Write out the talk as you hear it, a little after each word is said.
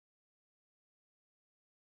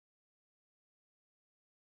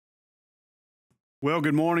Well,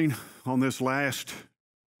 good morning on this last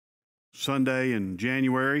Sunday in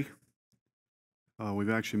January.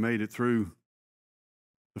 We've actually made it through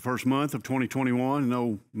the first month of 2021,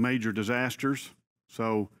 no major disasters.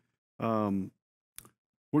 So we're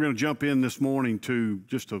going to jump in this morning to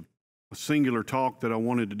just a singular talk that I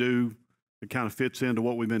wanted to do. It kind of fits into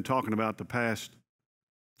what we've been talking about the past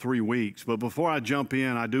 3 weeks. But before I jump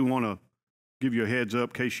in, I do want to give you a heads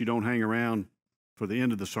up in case you don't hang around for the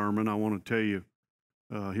end of the sermon. I want to tell you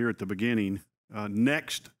here at the beginning,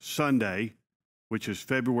 next Sunday, which is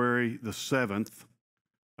February the 7th,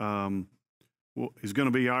 is going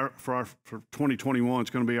to be for 2021. It's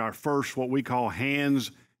going to be our first what we call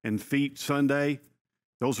Hands and Feet Sunday.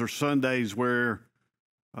 Those are Sundays where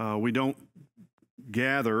we don't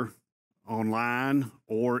gather online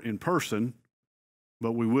or in person,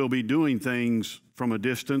 but we will be doing things from a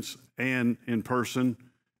distance and in person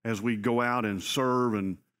as we go out and serve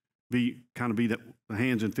and be the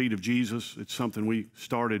hands and feet of Jesus. It's something we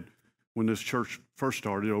started when this church first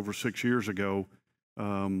started over 6 years ago,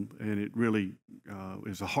 and it really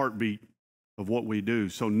is a heartbeat of what we do.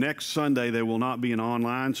 So next Sunday, there will not be an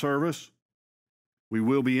online service. We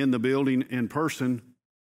will be in the building in person,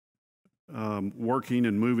 working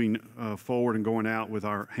and moving forward and going out with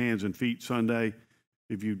our Hands and Feet Sunday.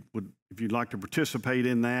 If you'd like to participate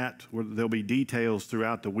in that, there'll be details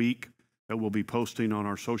throughout the week that we'll be posting on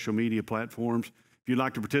our social media platforms. If you'd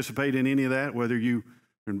like to participate in any of that, whether you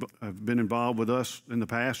have been involved with us in the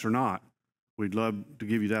past or not, we'd love to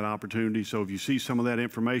give you that opportunity. So if you see some of that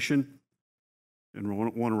information and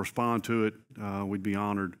want to respond to it, we'd be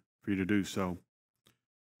honored for you to do so.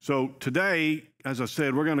 So today, as I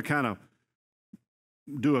said, we're going to kind of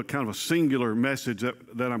do a singular message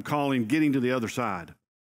that I'm calling Getting to the Other Side.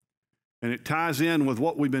 And it ties in with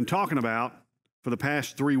what we've been talking about for the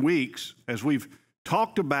past 3 weeks as we've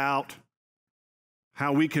talked about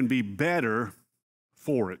how we can be better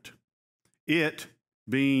for it. It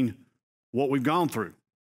being what we've gone through.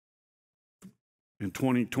 In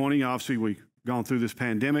 2020, obviously, we've gone through this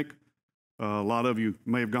pandemic. A lot of you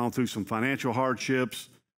may have gone through some financial hardships,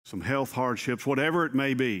 some health hardships, whatever it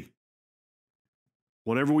may be.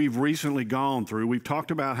 Whatever we've recently gone through, we've talked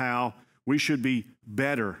about how we should be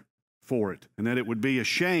better for it, and that it would be a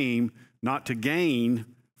shame not to gain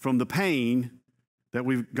from the pain that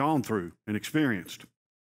we've gone through and experienced.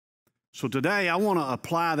 So today, I want to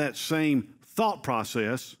apply that same thought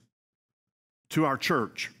process to our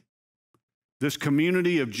church, this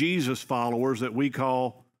community of Jesus followers that we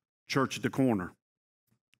call Church at the Corner.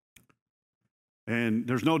 And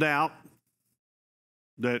there's no doubt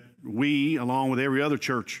that we, along with every other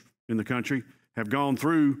church in the country, have gone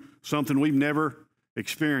through something we've never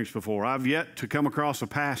experienced before. I've yet to come across a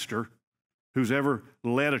pastor who's ever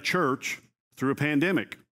led a church through a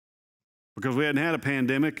pandemic, because we hadn't had a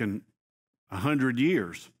pandemic in 100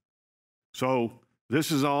 years. So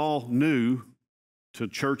this is all new to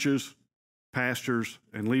churches, pastors,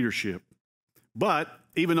 and leadership. But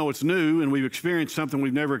even though it's new and we've experienced something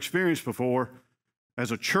we've never experienced before,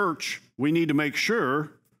 as a church, we need to make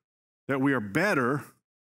sure that we are better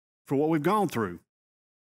for what we've gone through.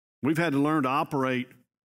 We've had to learn to operate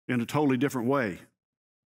in a totally different way,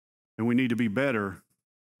 and we need to be better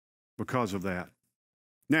because of that.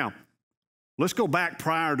 Now, let's go back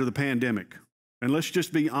prior to the pandemic, and let's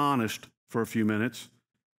just be honest for a few minutes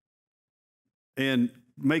and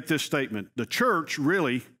make this statement. The church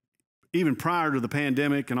really, even prior to the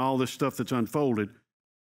pandemic and all this stuff that's unfolded,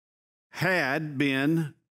 had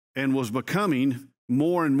been and was becoming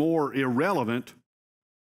more and more irrelevant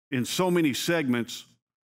in so many segments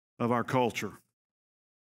of our culture.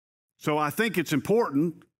 So I think it's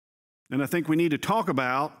important, and I think we need to talk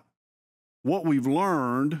about what we've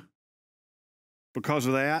learned because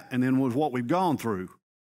of that, and then with what we've gone through,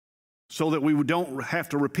 so that we don't have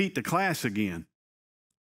to repeat the class again,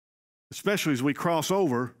 especially as we cross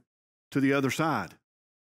over to the other side.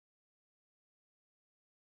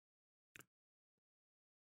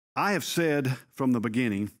 I have said from the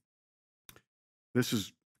beginning, this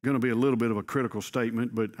is going to be a little bit of a critical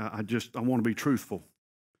statement, but I want to be truthful.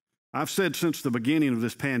 I've said since the beginning of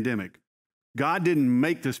this pandemic, God didn't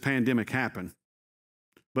make this pandemic happen,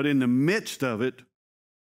 but in the midst of it,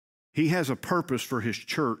 He has a purpose for His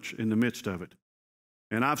church in the midst of it.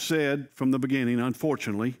 And I've said from the beginning,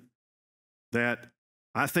 unfortunately, that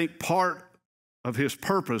I think part of His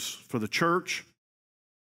purpose for the church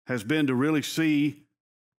has been to really see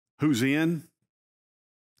who's in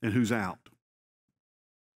and who's out,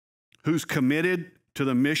 who's committed to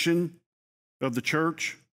the mission of the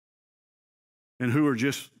church, and who are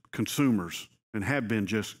just consumers and have been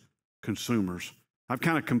just consumers. I've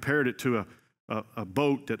kind of compared it to a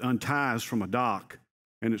boat that unties from a dock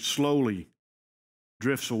and it slowly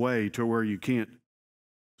drifts away to where you can't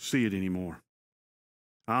see it anymore.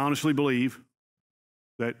 I honestly believe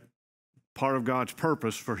that part of God's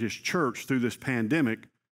purpose for His church through this pandemic,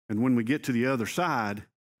 and when we get to the other side,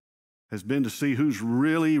 has been to see who's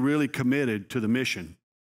really, really committed to the mission,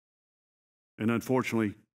 and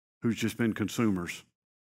unfortunately, who's just been consumers.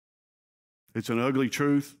 It's an ugly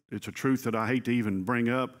truth. It's a truth that I hate to even bring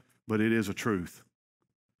up, but it is a truth.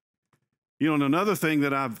 You know, and another thing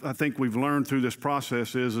that I think we've learned through this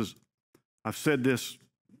process is I've said this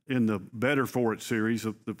in the Better For It series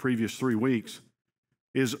of the previous 3 weeks,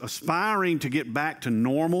 is aspiring to get back to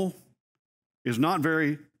normal is not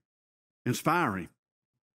very inspiring,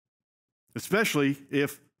 especially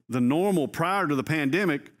if the normal prior to the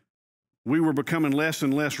pandemic, we were becoming less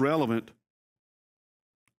and less relevant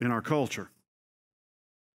in our culture.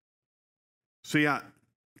 See,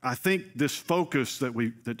 I think this focus that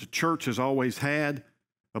the church has always had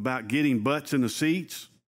about getting butts in the seats,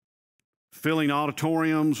 filling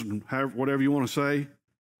auditoriums, and whatever you want to say,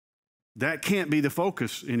 that can't be the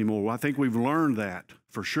focus anymore. I think we've learned that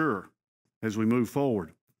for sure as we move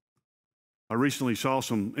forward. I recently saw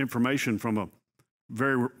some information from a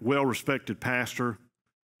very well-respected pastor,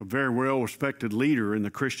 a very well-respected leader in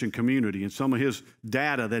the Christian community, and some of his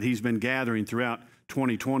data that he's been gathering throughout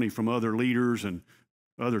 2020 from other leaders and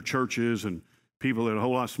other churches and people that are a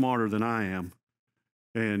whole lot smarter than I am.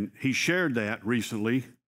 And he shared that recently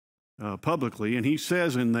publicly, and he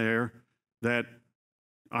says in there that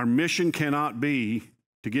our mission cannot be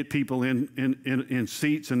to get people in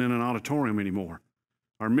seats and in an auditorium anymore.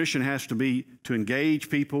 Our mission has to be to engage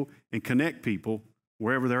people and connect people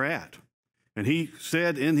wherever they're at. And he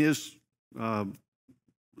said in his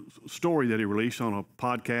story that he released on a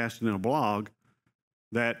podcast and in a blog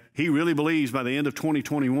that he really believes by the end of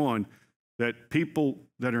 2021 that people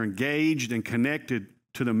that are engaged and connected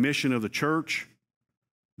to the mission of the church,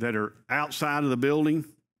 that are outside of the building,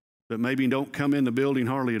 that maybe don't come in the building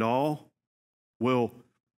hardly at all, will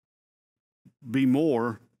be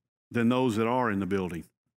more than those that are in the building,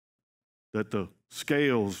 that the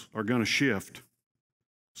scales are going to shift.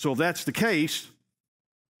 So if that's the case,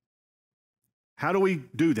 how do we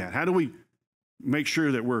do that? How do we make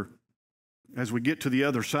sure that we're, as we get to the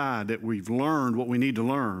other side, that we've learned what we need to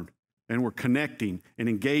learn and we're connecting and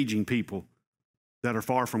engaging people that are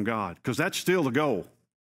far from God? Because that's still the goal.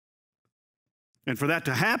 And for that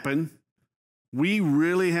to happen, we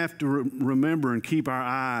really have to remember and keep our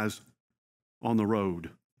eyes on the road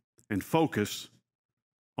and focus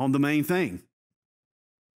on the main thing.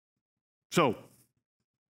 So,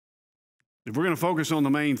 if we're going to focus on the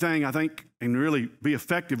main thing, I think, and really be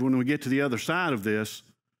effective when we get to the other side of this,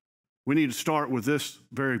 we need to start with this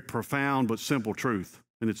very profound but simple truth,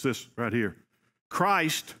 and it's this right here.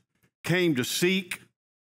 Christ came to seek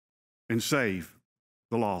and save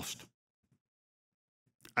the lost.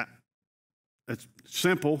 It's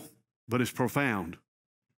simple, but it's profound.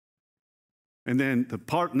 And then the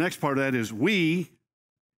next part of that is we,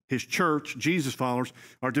 His church, Jesus followers,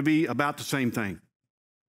 are to be about the same thing.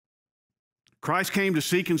 Christ came to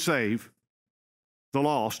seek and save the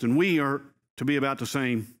lost, and we are to be about the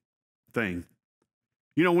same thing.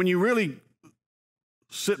 You know, when you really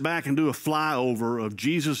sit back and do a flyover of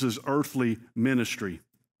Jesus' earthly ministry,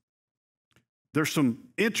 there's some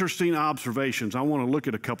interesting observations. I want to look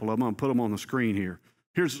at a couple of them. I'm going to put them on the screen here.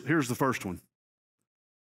 Here's the first one.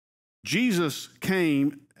 Jesus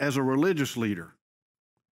came as a religious leader,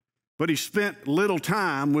 but He spent little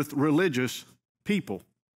time with religious people.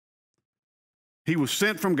 He was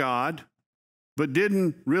sent from God, but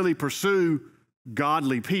didn't really pursue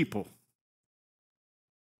godly people.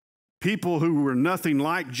 People who were nothing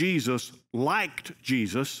like Jesus liked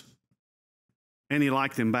Jesus, and He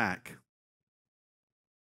liked them back.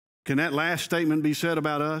 Can that last statement be said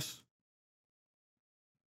about us?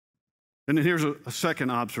 And then here's a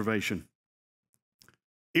second observation.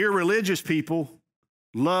 Irreligious people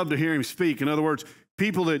love to hear Him speak. In other words,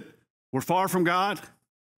 people that were far from God,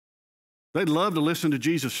 they'd love to listen to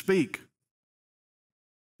Jesus speak.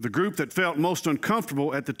 The group that felt most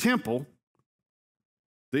uncomfortable at the temple,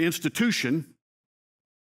 the institution,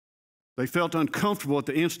 they felt uncomfortable at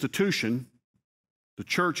the institution, the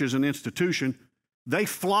church is an institution, they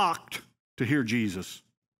flocked to hear Jesus.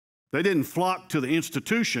 They didn't flock to the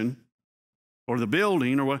institution or the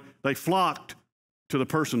building or what, they flocked to the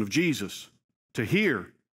person of Jesus to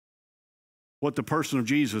hear what the person of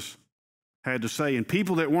Jesus had to say. And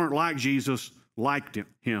people that weren't like Jesus liked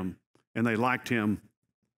Him, and they liked Him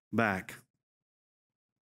back.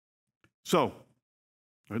 So,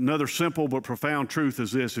 Another simple but profound truth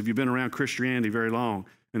is this, if you've been around Christianity very long,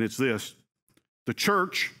 and it's this: the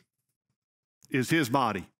church is his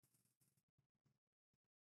body.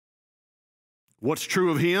 What's true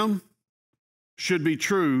of him should be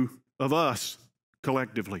true of us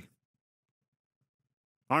collectively.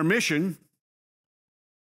 Our mission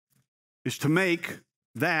is to make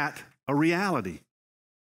that a reality.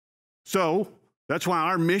 So that's why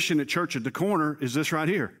our mission at Church at the Corner is this right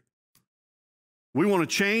here. We want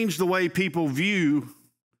to change the way people view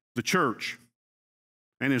the church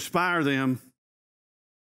and inspire them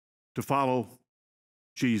to follow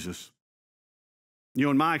Jesus. You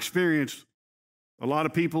know, in my experience, a lot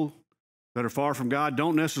of people that are far from God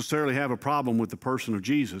don't necessarily have a problem with the person of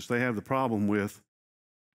Jesus. They have the problem with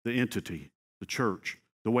the entity, the church,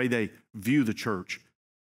 the way they view the church.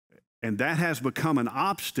 And that has become an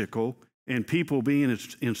obstacle in people being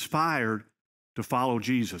inspired to follow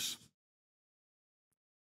Jesus.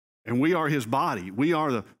 And we are his body. We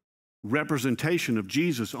are the representation of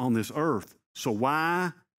Jesus on this earth. So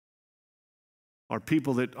why are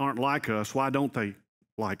people that aren't like us, why don't they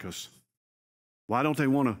like us? Why don't they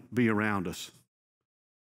want to be around us?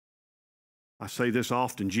 I say this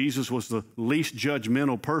often. Jesus was the least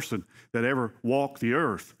judgmental person that ever walked the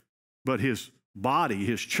earth, but his body,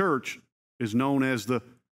 his church, is known as the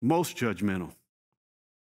most judgmental.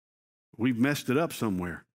 We've messed it up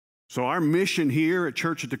somewhere. So our mission here at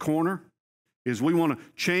Church at the Corner is we want to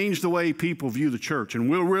change the way people view the church, and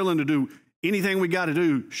we're willing to do anything we got to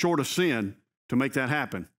do short of sin to make that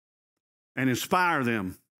happen and inspire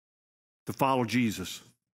them to follow Jesus.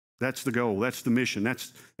 That's the goal. That's the mission.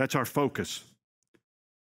 That's our focus.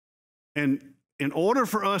 And in order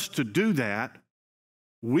for us to do that,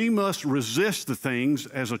 we must resist the things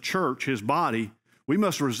as a church, his body, we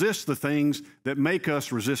must resist the things that make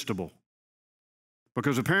us resistible.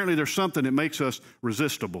 Because apparently there's something that makes us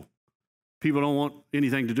resistible. People don't want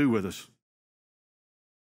anything to do with us.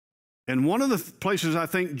 And one of the places I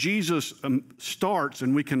think Jesus starts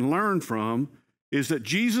and we can learn from is that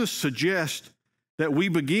Jesus suggests that we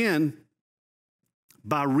begin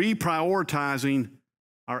by reprioritizing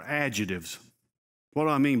our adjectives. What do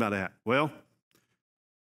I mean by that? Well,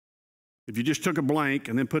 if you just took a blank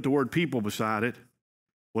and then put the word people beside it,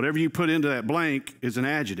 whatever you put into that blank is an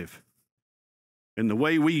adjective. And the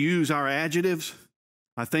way we use our adjectives,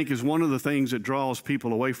 I think, is one of the things that draws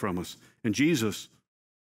people away from us. And Jesus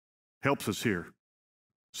helps us here.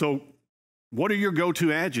 So what are your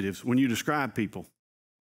go-to adjectives when you describe people?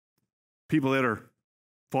 People that are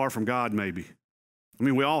far from God, maybe. I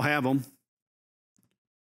mean, we all have them.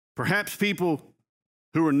 Perhaps people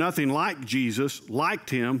who are nothing like Jesus liked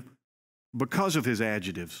him because of his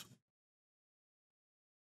adjectives.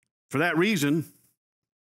 For that reason,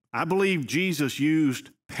 I believe Jesus used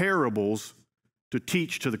parables to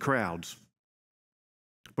teach to the crowds,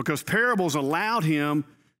 because parables allowed him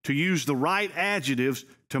to use the right adjectives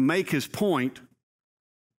to make his point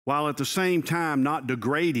while at the same time not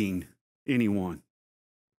degrading anyone.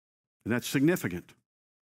 And that's significant.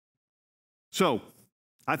 So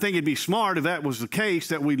I think it'd be smart, if that was the case,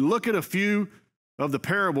 that we look at a few of the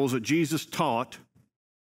parables that Jesus taught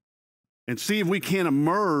and see if we can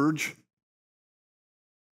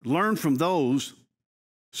learn from those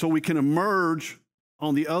so we can emerge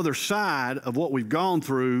on the other side of what we've gone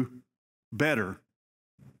through better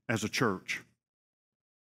as a church.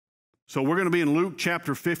 So we're going to be in Luke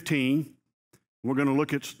chapter 15. We're going to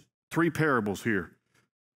look at 3 parables here.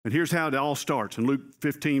 And here's how it all starts in Luke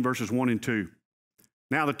 15, verses 1 and 2.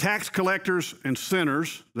 Now the tax collectors and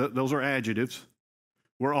sinners, those are adjectives,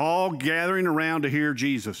 were all gathering around to hear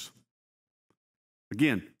Jesus.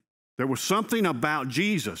 Again, there was something about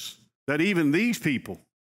Jesus that even these people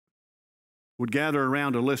would gather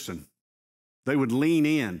around to listen. They would lean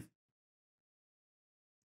in.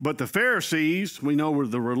 But the Pharisees, we know, were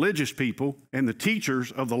the religious people, and the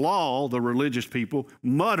teachers of the law, the religious people,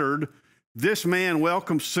 muttered, "This man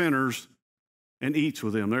welcomes sinners and eats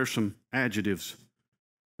with them." There's some adjectives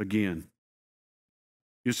again.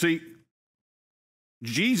 You see,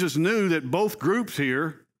 Jesus knew that both groups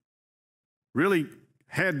here really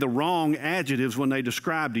had the wrong adjectives when they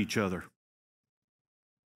described each other.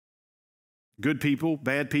 Good people,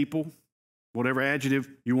 bad people, whatever adjective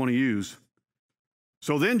you want to use.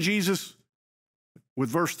 So then Jesus, with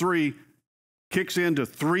verse 3, kicks into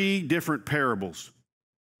 3 different parables.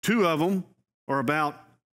 2 of them are about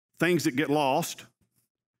things that get lost,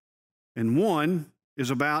 and 1 is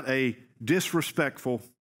about a disrespectful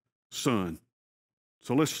son.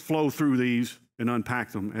 So let's flow through these and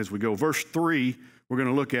unpack them as we go. Verse 3, we're going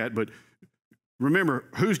to look at, but remember,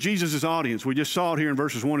 who's Jesus' audience? We just saw it here in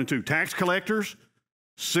verses 1 and 2. Tax collectors,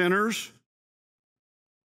 sinners,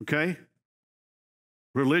 okay?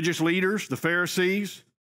 Religious leaders, the Pharisees,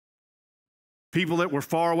 people that were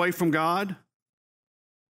far away from God.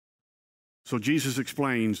 So Jesus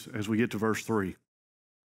explains as we get to verse 3.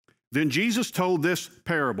 Then Jesus told this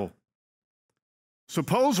parable.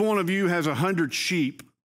 Suppose one of you has 100 sheep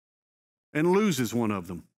and loses one of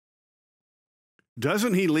them.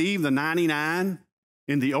 Doesn't he leave the 99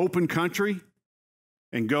 in the open country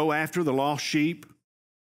and go after the lost sheep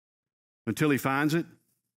until he finds it?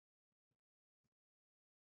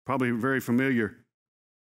 Probably a very familiar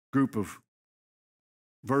group of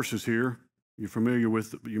verses here.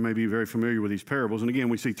 You may be very familiar with these parables. And again,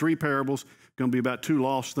 we see 3 parables, going to be about 2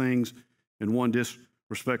 lost things and 1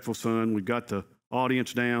 disrespectful son. We've got the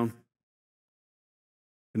audience down.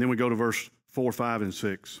 And then we go to verse 4, 5, and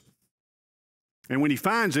 6. And when he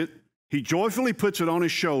finds it, he joyfully puts it on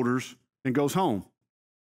his shoulders and goes home.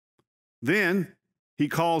 Then he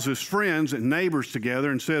calls his friends and neighbors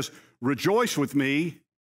together and says, "Rejoice with me,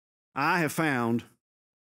 I have found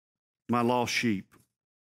my lost sheep."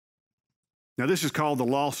 Now, this is called the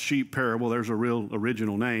lost sheep parable. There's a real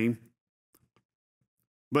original name.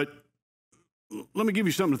 But let me give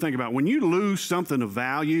you something to think about. When you lose something of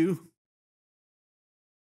value,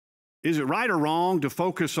 is it right or wrong to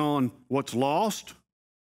focus on what's lost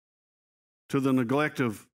to the neglect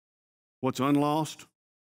of what's unlost?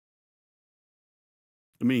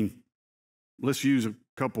 I mean, let's use a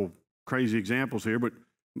couple crazy examples here, but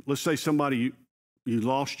let's say somebody, you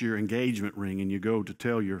lost your engagement ring and you go to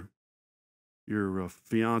tell your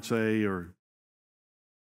fiance or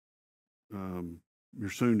your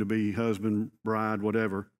soon-to-be husband, bride,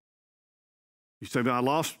 whatever. You say, "Well, I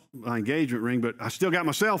lost my engagement ring, but I still got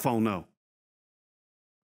my cell phone, though."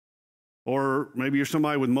 Or maybe you're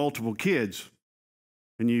somebody with multiple kids,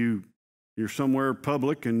 and you're somewhere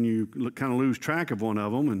public, and you kind of lose track of one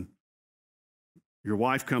of them, and your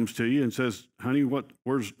wife comes to you and says, "Honey,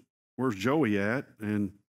 where's Joey at?"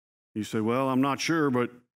 And you say, "Well, I'm not sure, but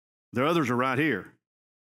the others are right here."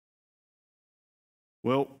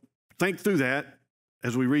 Well, think through that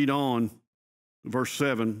as we read on verse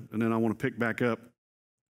 7, and then I want to pick back up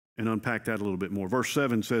and unpack that a little bit more. Verse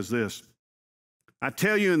 7 says this, "I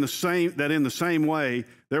tell you in the same way,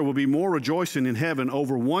 there will be more rejoicing in heaven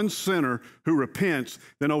over one sinner who repents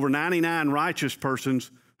than over 99 righteous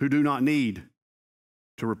persons who do not need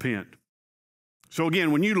to repent." So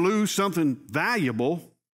again, when you lose something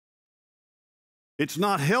valuable, it's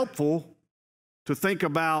not helpful to think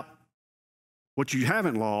about what you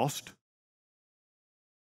haven't lost.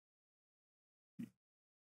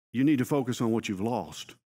 You need to focus on what you've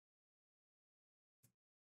lost.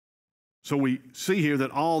 So we see here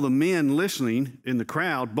that all the men listening in the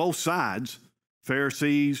crowd, both sides,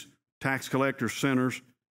 Pharisees, tax collectors, sinners,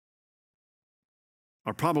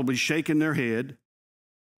 are probably shaking their head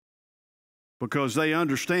because they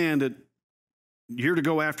understand that you're to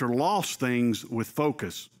go after lost things with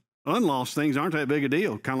focus. Unlost things aren't that big a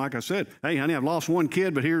deal. Kind of like I said, "Hey, honey, I've lost one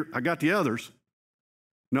kid, but here I got the others."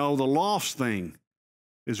 No, the lost thing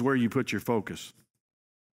is where you put your focus.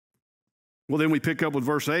 Well, then we pick up with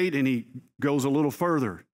verse 8, and he goes a little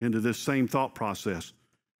further into this same thought process.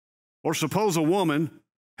 "Or suppose a woman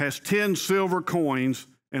has 10 silver coins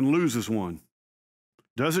and loses one.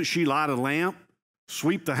 Doesn't she light a lamp,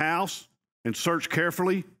 sweep the house, and search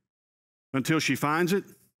carefully until she finds it?"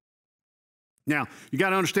 Now, you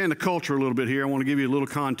got to understand the culture a little bit here. I want to give you a little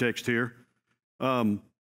context here. A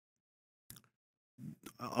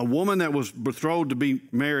woman that was betrothed to be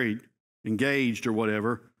married, engaged or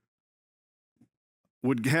whatever,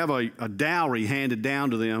 would have a dowry handed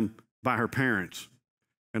down to them by her parents.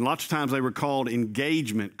 And lots of times they were called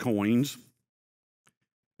engagement coins.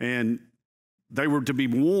 And they were to be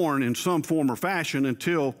worn in some form or fashion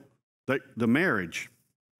until the marriage,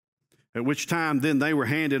 at which time then they were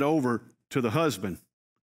handed over to the husband.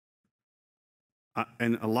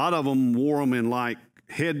 And a lot of them wore them in like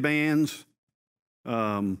headbands,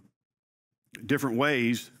 different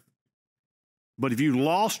ways. But if you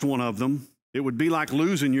lost one of them, it would be like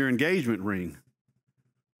losing your engagement ring.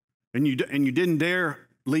 And you didn't dare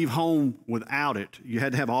leave home without it. You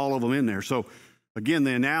had to have all of them in there. So again,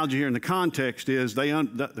 the analogy here in the context is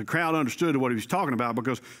the crowd understood what he was talking about,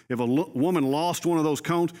 because if a woman lost one of those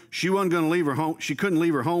cones, she wasn't going to leave her home. She couldn't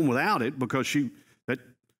leave her home without it, because that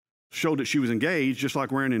showed that she was engaged, just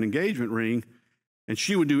like wearing an engagement ring. And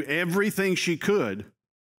she would do everything she could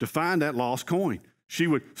to find that lost coin. She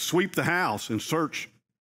would sweep the house and search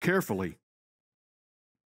carefully.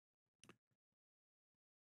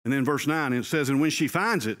 And then verse 9, it says, "And when she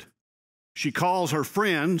finds it, she calls her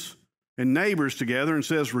friends and neighbors together and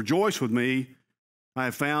says, 'Rejoice with me, I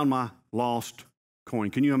have found my lost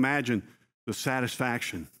coin. Can you imagine the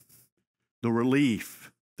satisfaction, the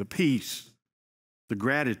relief, the peace, the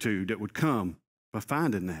gratitude that would come by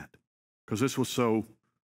finding that? Because this was so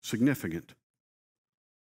significant.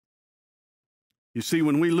 You see,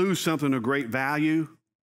 when we lose something of great value,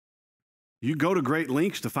 you go to great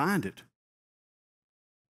lengths to find it.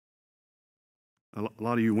 A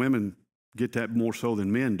lot of you women get that more so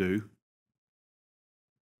than men do.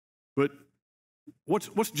 But what's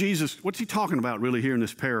he talking about really here in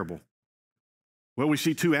this parable? Well, we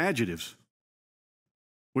see two adjectives,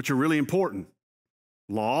 which are really important.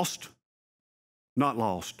 Lost, not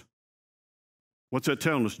lost. What's that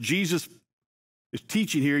telling us? Jesus is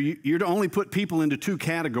teaching here, you're to only put people into two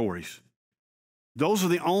categories. Those are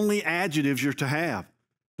the only adjectives you're to have.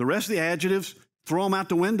 The rest of the adjectives, throw them out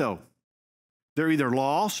the window. They're either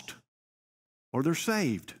lost or they're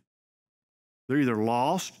saved. They're either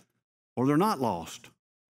lost or they're not lost.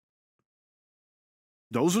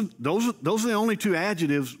 Those are the only two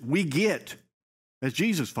adjectives we get as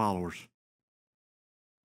Jesus followers.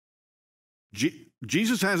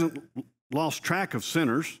 Jesus hasn't lost track of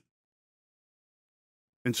sinners.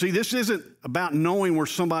 And see, this isn't about knowing where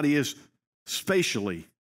somebody is spatially.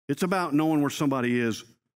 It's about knowing where somebody is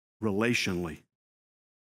relationally.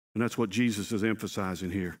 And that's what Jesus is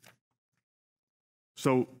emphasizing here.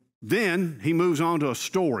 So then he moves on to a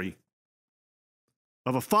story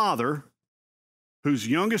of a father whose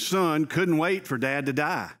youngest son couldn't wait for dad to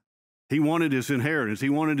die. He wanted his inheritance. He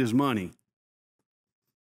wanted his money.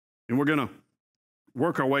 And we're going to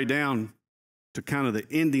work our way down to kind of the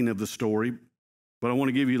ending of the story, but I want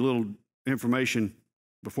to give you a little information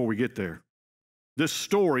before we get there. This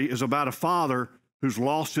story is about a father who's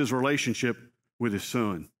lost his relationship with his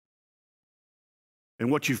son. And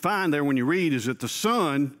what you find there when you read is that the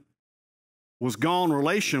son was gone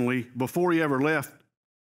relationally before he ever left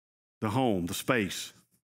the home, the space.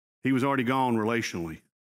 He was already gone relationally.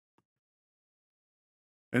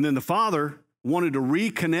 And then the father wanted to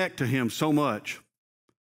reconnect to him so much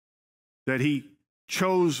that he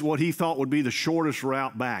chose what he thought would be the shortest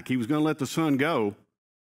route back. He was going to let the son go,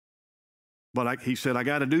 but he said, I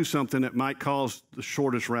got to do something that might cause the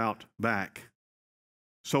shortest route back.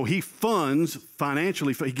 So he funds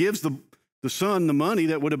financially, he gives the son the money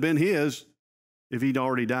that would have been his if he'd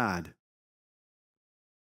already died.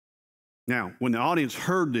 Now, when the audience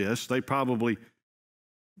heard this, they probably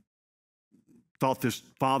thought this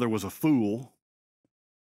father was a fool.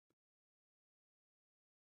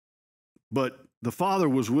 But the father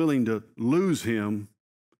was willing to lose him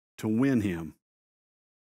to win him.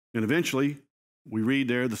 And eventually, we read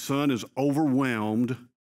there, the son is overwhelmed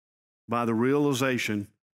by the realization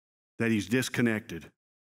that he's disconnected.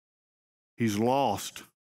 He's lost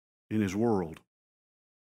in his world.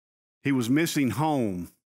 He was missing home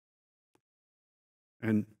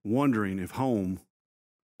and wondering if home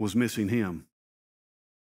was missing him.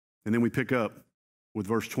 And then we pick up with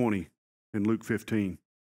verse 20 in Luke 15.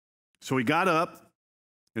 So he got up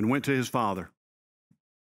and went to his father.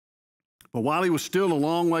 But while he was still a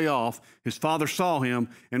long way off, his father saw him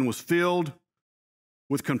and was filled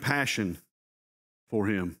with compassion for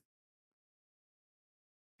him.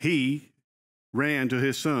 He ran to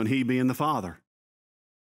his son, he being the father,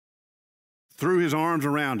 threw his arms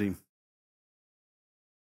around him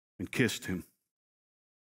and kissed him.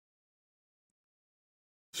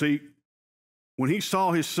 See, when he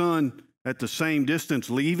saw his son at the same distance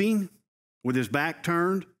leaving with his back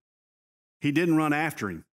turned, he didn't run after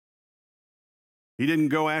him. He didn't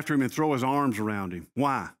go after him and throw his arms around him.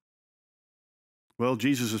 Why? Well,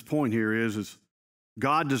 Jesus' point here is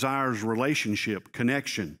God desires relationship,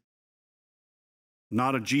 connection,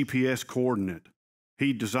 not a GPS coordinate.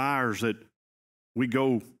 He desires that we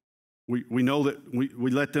go, we know that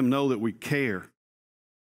we let them know that we care,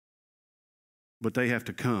 but they have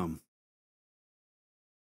to come.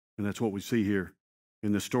 And that's what we see here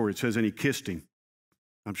in this story. It says, and he kissed him.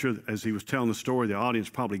 I'm sure that as he was telling the story, the audience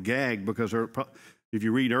probably gagged because if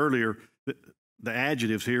you read earlier, the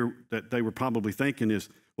adjectives here that they were probably thinking is,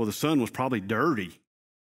 well, the son was probably dirty.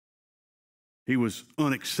 He was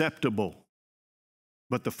unacceptable.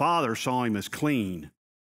 But the father saw him as clean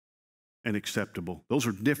and acceptable. Those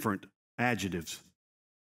are different adjectives.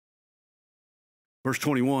 Verse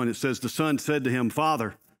 21, it says, the son said to him,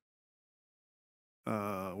 Father,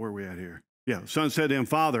 where are we at here? Yeah, the son said to him,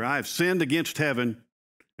 Father, I have sinned against heaven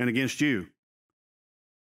and against you.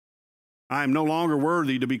 I am no longer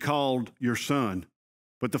worthy to be called your son.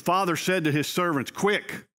 But the father said to his servants,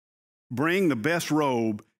 quick, bring the best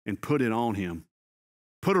robe and put it on him.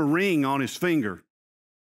 Put a ring on his finger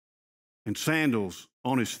and sandals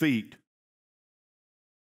on his feet.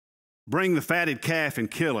 Bring the fatted calf and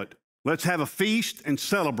kill it. Let's have a feast and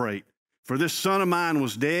celebrate. For this son of mine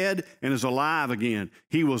was dead and is alive again.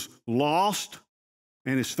 He was lost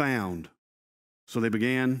and is found. So they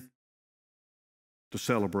began to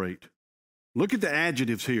celebrate. Look at the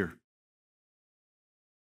adjectives here.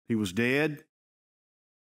 He was dead.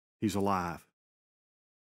 He's alive.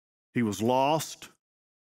 He was lost.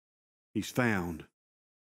 He's found.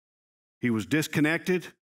 He was disconnected.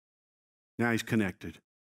 Now he's connected.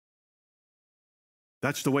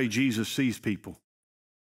 That's the way Jesus sees people.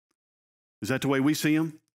 Is that the way we see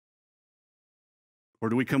them? Or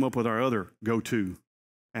do we come up with our other go-to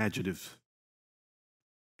adjectives?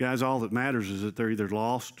 Guys, all that matters is that they're either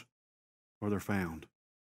lost or they're found.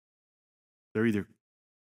 They're either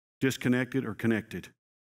disconnected or connected.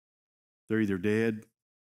 They're either dead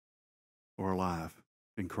or alive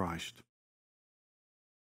in Christ.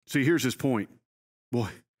 See, here's his point. Boy,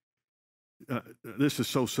 this is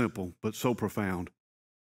so simple, but so profound.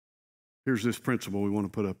 Here's this principle we want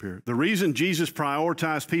to put up here. The reason Jesus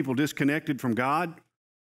prioritized people disconnected from God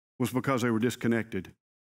was because they were disconnected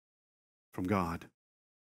from God.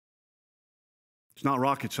 It's not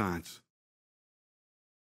rocket science.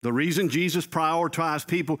 The reason Jesus prioritized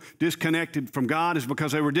people disconnected from God is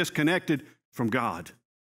because they were disconnected from God.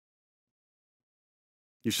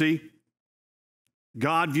 You see,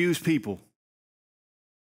 God views people,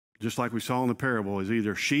 just like we saw in the parable, as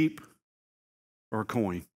either sheep or a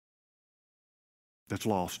coin that's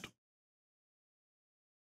lost.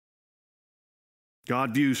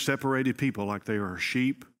 God views separated people like they are a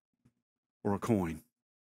sheep or a coin.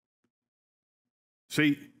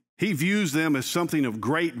 See, he views them as something of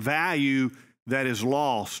great value that is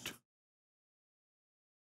lost.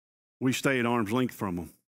 We stay at arm's length from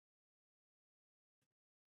them.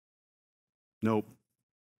 Nope.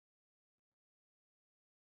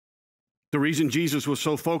 The reason Jesus was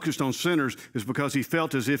so focused on sinners is because he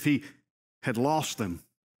felt as if he had lost them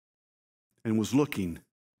and was looking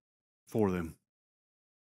for them.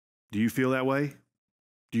 Do you feel that way?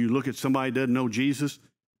 Do you look at somebody that doesn't know Jesus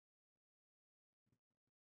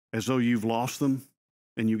as though you've lost them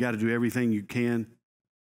and you've got to do everything you can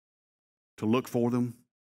to look for them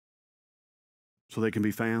so they can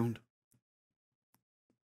be found?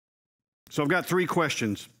 So I've got 3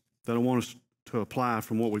 questions that I want us to apply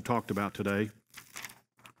from what we've talked about today.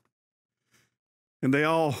 And they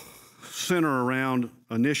all center around,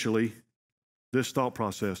 initially, this thought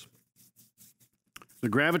process. The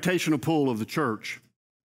gravitational pull of the church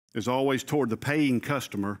is always toward the paying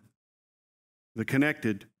customer, the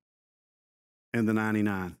connected, and the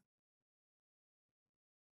 99.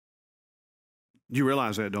 You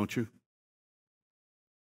realize that, don't you?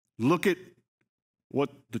 Look at what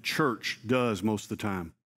the church does most of the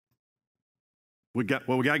time. We got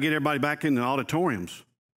to get everybody back in the auditoriums.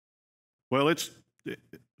 Well,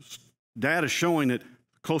 data is showing that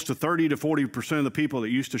close to 30 to 40% of the people that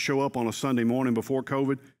used to show up on a Sunday morning before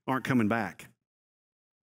COVID aren't coming back.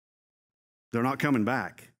 They're not coming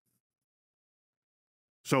back.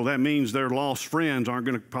 So that means their lost friends aren't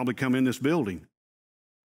going to probably come in this building.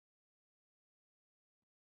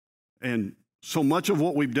 And so much of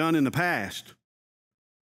what we've done in the past,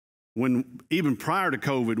 even prior to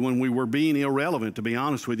COVID, when we were being irrelevant, to be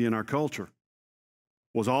honest with you, in our culture,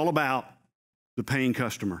 was all about the paying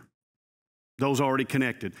customer, those already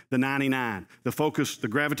connected, the 99. The focus, the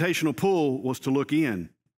gravitational pull was to look in,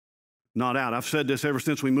 not out. I've said this ever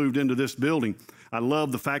since we moved into this building. I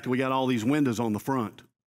love the fact that we got all these windows on the front.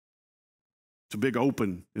 It's a big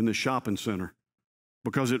open in this shopping center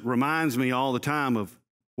because it reminds me all the time of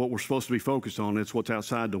what we're supposed to be focused on. It's what's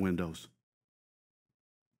outside the windows.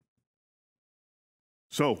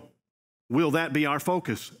 So, will that be our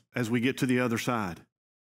focus as we get to the other side?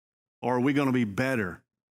 Or are we going to be better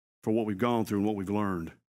for what we've gone through and what we've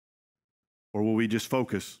learned? Or will we just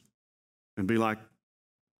focus and be like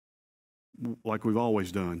we've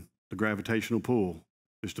always done? The gravitational pull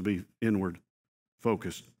is to be inward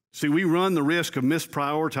focused. See, we run the risk of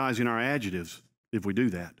misprioritizing our adjectives if we do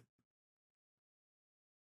that.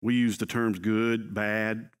 We use the terms good,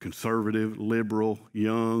 bad, conservative, liberal,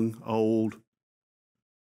 young, old.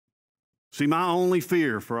 See, my only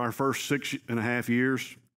fear for our first 6.5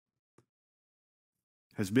 years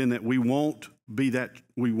has been that we won't be that,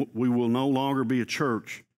 we will no longer be a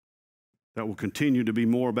church that will continue to be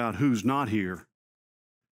more about who's not here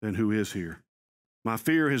than who is here. My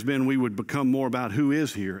fear has been we would become more about who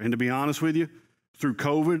is here. And to be honest with you, through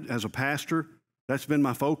COVID as a pastor, that's been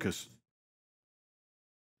my focus.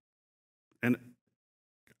 And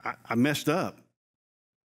I messed up.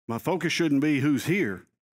 My focus shouldn't be who's here.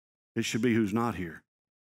 It should be who's not here.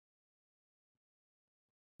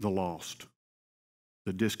 the lost,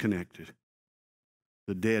 the disconnected,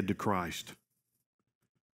 the dead to Christ.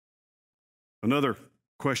 Another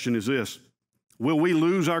question is this: will we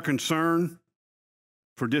lose our concern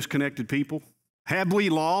for disconnected people? Have we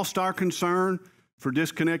lost our concern for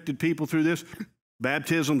disconnected people through this?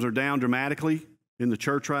 Baptisms are down dramatically in the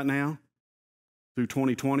church right now through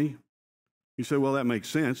 2020. You say, well, that makes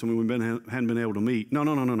sense. I mean, hadn't been able to meet.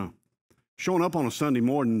 No. Showing up on a Sunday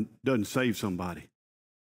morning doesn't save somebody.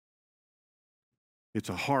 It's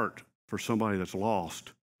a heart for somebody that's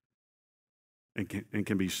lost and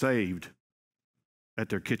can be saved at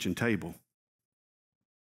their kitchen table.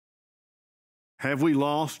 Have we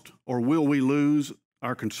lost or will we lose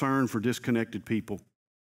our concern for disconnected people?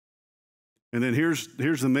 And then here's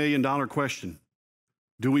the million-dollar question.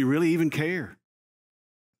 Do we really even care?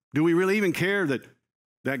 Do we really even care that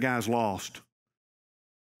that guy's lost?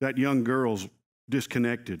 That young girl's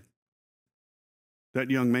disconnected? That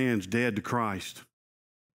young man's dead to Christ?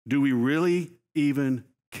 Do we really even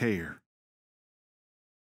care?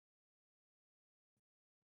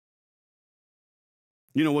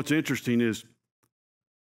 You know, what's interesting is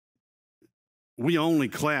we only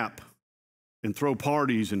clap and throw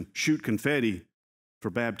parties and shoot confetti for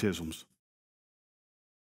baptisms.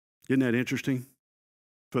 Isn't that interesting?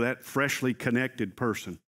 For that freshly connected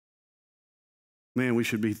person. Man, we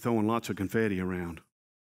should be throwing lots of confetti around.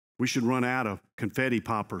 We should run out of confetti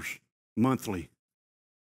poppers monthly.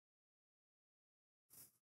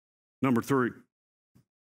 Number 3,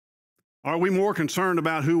 are we more concerned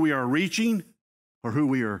about who we are reaching or who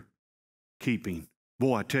we are keeping?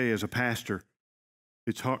 Boy, I tell you, as a pastor,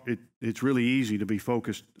 it's hard. It's really easy to be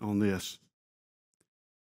focused on this.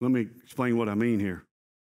 Let me explain what I mean here.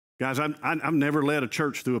 Guys, I've never led a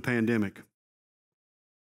church through a pandemic.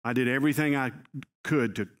 I did everything I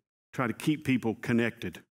could to try to keep people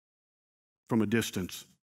connected from a distance.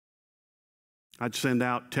 I'd send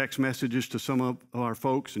out text messages to some of our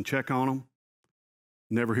folks and check on them.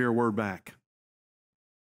 Never hear a word back.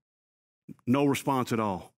 No response at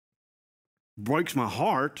all. Breaks my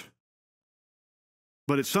heart.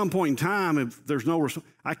 But at some point in time, if there's no response,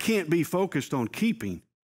 I can't be focused on keeping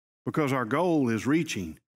because our goal is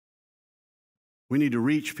reaching. We need to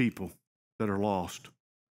reach people that are lost,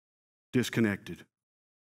 disconnected,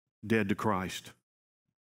 dead to Christ.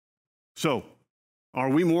 So, are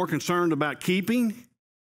we more concerned about keeping?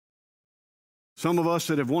 Some of us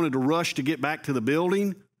that have wanted to rush to get back to the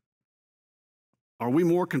building, are we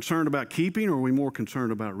more concerned about keeping or are we more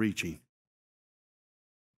concerned about reaching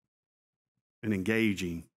and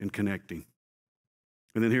engaging and connecting?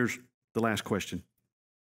 And then here's the last question.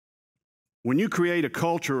 When you create a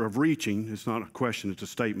culture of reaching, it's not a question, it's a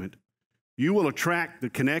statement, you will attract the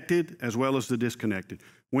connected as well as the disconnected.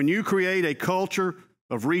 When you create a culture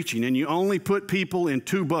of reaching and you only put people in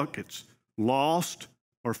 2 buckets, lost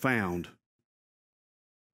or found,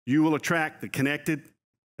 you will attract the connected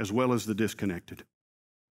as well as the disconnected.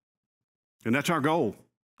 And that's our goal.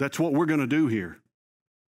 That's what we're going to do here.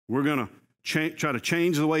 We're going to try to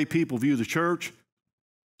change the way people view the church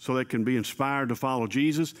so they can be inspired to follow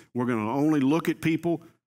Jesus. We're going to only look at people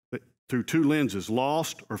through 2 lenses,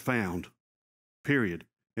 lost or found, period.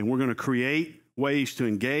 And we're going to create ways to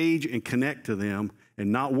engage and connect to them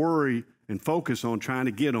and not worry and focus on trying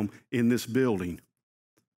to get them in this building.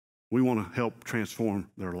 We want to help transform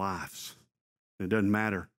their lives. It doesn't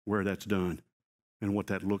matter where that's done and what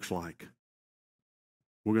that looks like.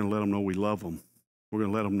 We're going to let them know we love them. We're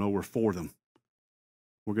going to let them know we're for them.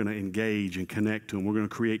 We're going to engage and connect to them. We're going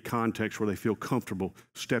to create context where they feel comfortable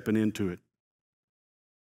stepping into it.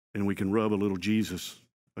 And we can rub a little Jesus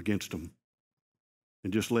against them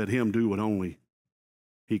and just let him do what only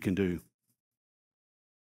he can do.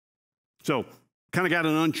 So, kind of got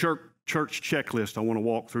an unchurched checklist I want to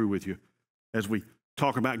walk through with you as we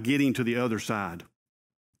talk about getting to the other side.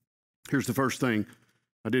 Here's the first thing.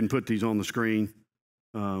 I didn't put these on the screen.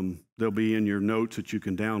 They'll be in your notes that you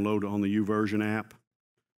can download on the YouVersion app.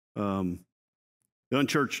 The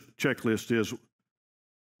unchurched checklist is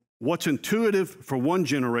what's intuitive for one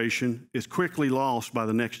generation is quickly lost by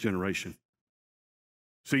the next generation.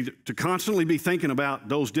 See, to constantly be thinking about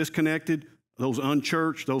those disconnected, those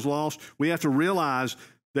unchurched, those lost, we have to realize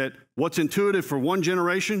that what's intuitive for one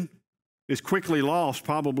generation is quickly lost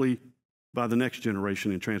probably by the next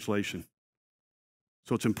generation in translation.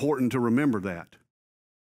 So it's important to remember that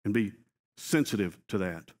and be sensitive to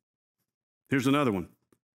that. Here's another one.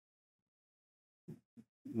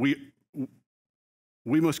 We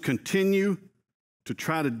must continue to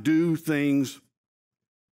try to do things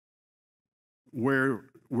where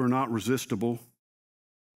we're not resistible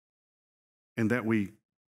and that we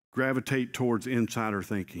gravitate towards insider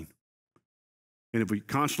thinking. And if we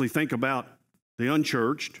constantly think about the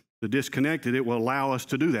unchurched, the disconnected, it will allow us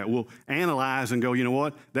to do that. We'll analyze and go, you know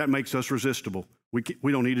what? That makes us resistible.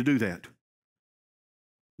 We don't need to do that.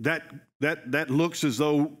 That looks as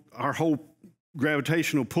though our whole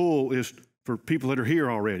gravitational pull is for people that are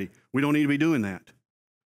here already. We don't need to be doing that.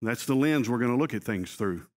 That's the lens we're going to look at things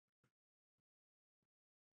through.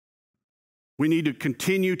 We need to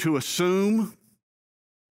continue to assume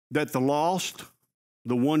that the lost,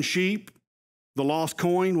 the one sheep, the lost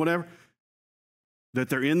coin, whatever, that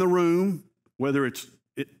they're in the room, whether it's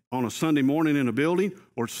on a Sunday morning in a building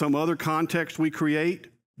or some other context we create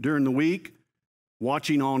during the week,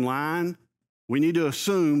 watching online. We need to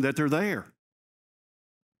assume that they're there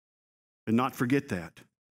and not forget that.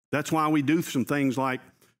 That's why we do some things like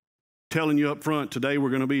telling you up front, today we're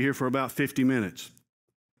going to be here for about 50 minutes.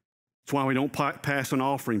 That's why we don't pass an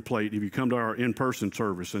offering plate if you come to our in-person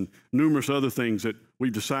service, and numerous other things that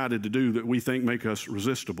we've decided to do that we think make us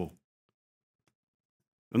resistible.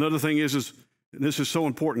 Another thing is and this is so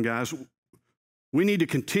important, guys, we need to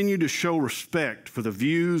continue to show respect for the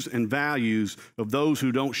views and values of those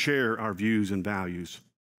who don't share our views and values.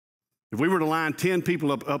 If we were to line 10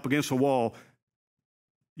 people up against a wall,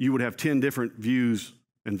 you would have 10 different views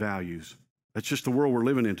and values. That's just the world we're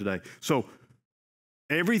living in today. So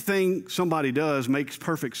everything somebody does makes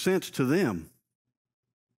perfect sense to them.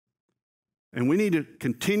 And we need to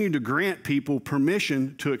continue to grant people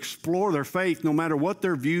permission to explore their faith no matter what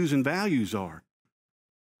their views and values are.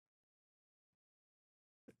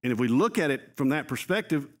 And if we look at it from that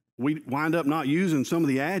perspective, we wind up not using some of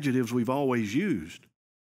the adjectives we've always used.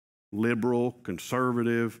 Liberal,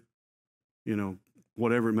 conservative,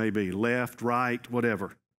 whatever it may be, left, right,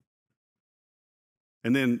 whatever.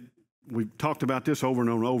 And then we've talked about this over and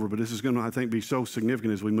over, but this is going to, I think, be so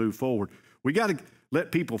significant as we move forward. We got to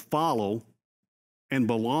let people follow and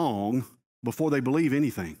belong before they believe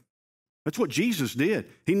anything. That's what Jesus did.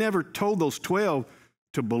 He never told those 12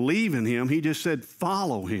 to believe in him. He just said,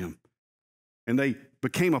 follow him. And they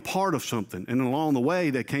became a part of something. And along the way,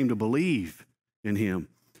 they came to believe in him.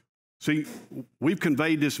 See, we've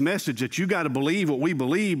conveyed this message that you got to believe what we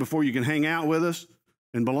believe before you can hang out with us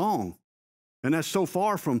and belong. And that's so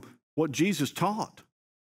far from what Jesus taught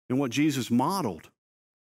and what Jesus modeled.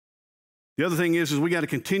 The other thing is we got to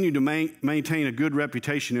continue to maintain a good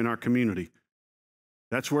reputation in our community.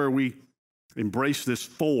 That's where we embrace this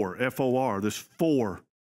F-O-R, this for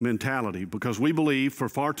mentality, because we believe for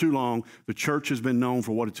far too long the church has been known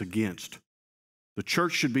for what it's against. The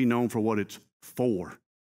church should be known for what it's for.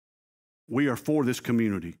 We are for this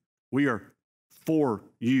community. We are for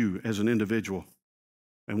you as an individual.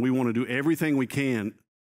 And we want to do everything we can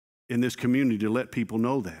in this community to let people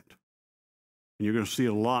know that. And you're going to see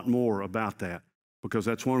a lot more about that, because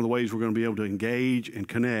that's one of the ways we're going to be able to engage and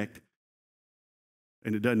connect.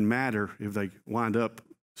 And it doesn't matter if they wind up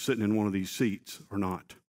sitting in one of these seats or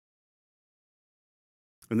not.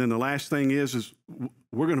 And then the last thing is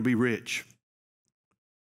we're going to be rich.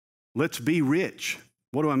 Let's be rich.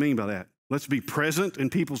 What do I mean by that? Let's be present in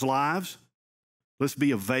people's lives. Let's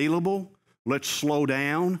be available. Let's slow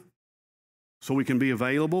down so we can be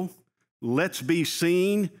available. Let's be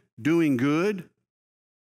seen doing good.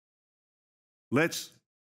 Let's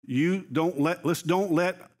don't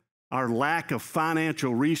let our lack of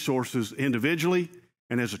financial resources individually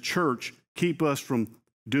and as a church keep us from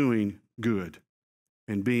doing good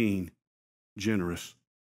and being generous.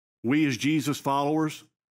 We as Jesus followers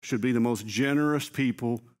should be the most generous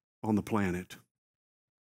people on the planet.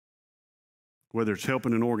 Whether it's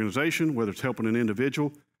helping an organization, whether it's helping an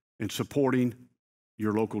individual, and supporting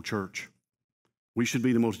your local church. We should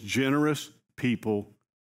be the most generous people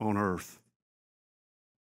on earth.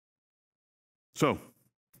 So,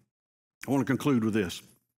 I want to conclude with this.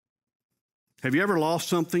 Have you ever lost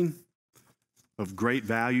something of great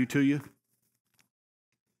value to you?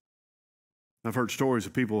 I've heard stories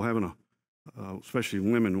of people having especially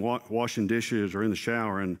women washing dishes or in the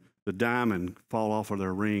shower, and the diamond fall off of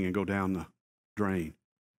their ring and go down the drain.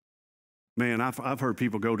 Man, I've heard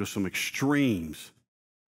people go to some extremes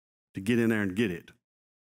to get in there and get it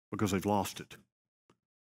because they've lost it.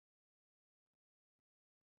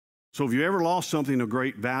 So if you ever lost something of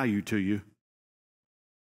great value to you,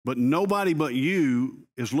 but nobody but you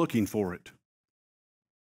is looking for it,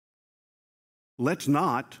 let's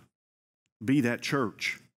not be that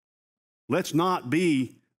church. Let's not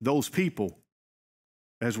be those people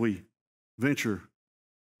as we venture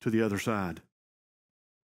to the other side.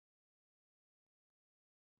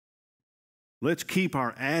 Let's keep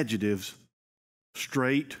our adjectives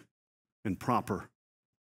straight and proper.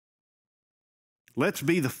 Let's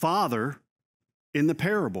be the father in the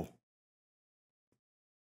parable.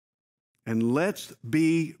 And let's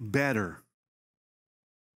be better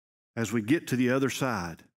as we get to the other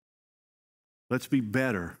side. Let's be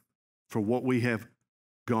better for what we have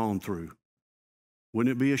gone through.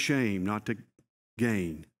 Wouldn't it be a shame not to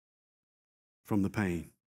gain from the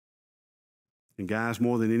pain? And guys,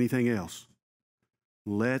 more than anything else,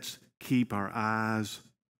 let's keep our eyes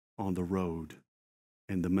on the road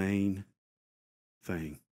and the main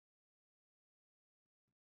thing.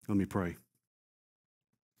 Let me pray.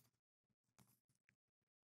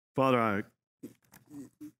 Father,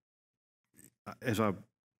 as I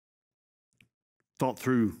thought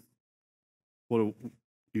through what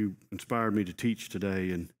you inspired me to teach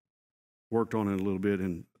today and worked on it a little bit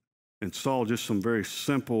and saw just some very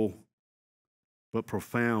simple but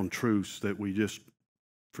profound truths that we just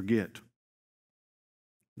forget.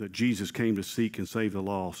 That Jesus came to seek and save the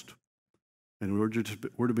lost. And we're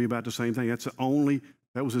to be about the same thing.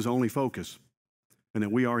 That was his only focus. And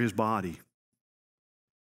that we are his body.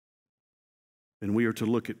 And we are to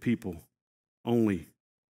look at people only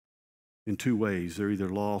in two ways. They're either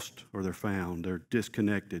lost or they're found. They're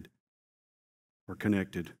disconnected or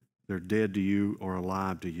connected. They're dead to you or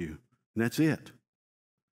alive to you. And that's it.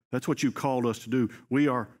 That's what you called us to do. We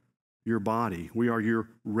are your body. We are your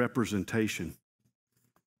representation.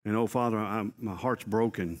 And oh, Father, my heart's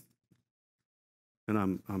broken.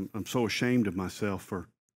 And I'm so ashamed of myself for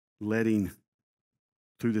letting,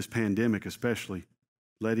 through this pandemic especially,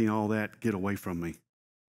 letting all that get away from me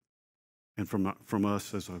and from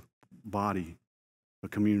us as a body, a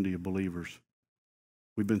community of believers.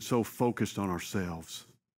 We've been so focused on ourselves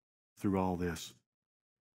through all this.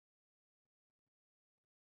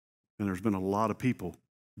 And there's been a lot of people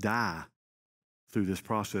die through this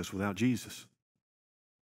process without Jesus.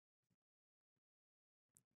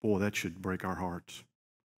 Boy, that should break our hearts.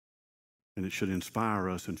 And it should inspire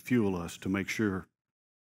us and fuel us to make sure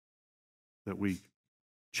that we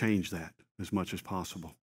change that as much as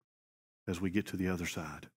possible as we get to the other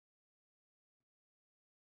side.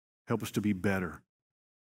 Help us to be better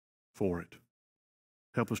for it.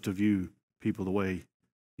 Help us to view people the way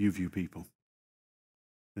you view people.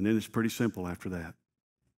 And then it's pretty simple after that.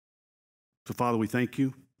 So, Father, we thank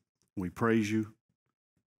you. We praise you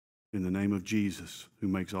in the name of Jesus, who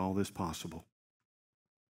makes all this possible.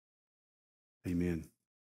 Amen.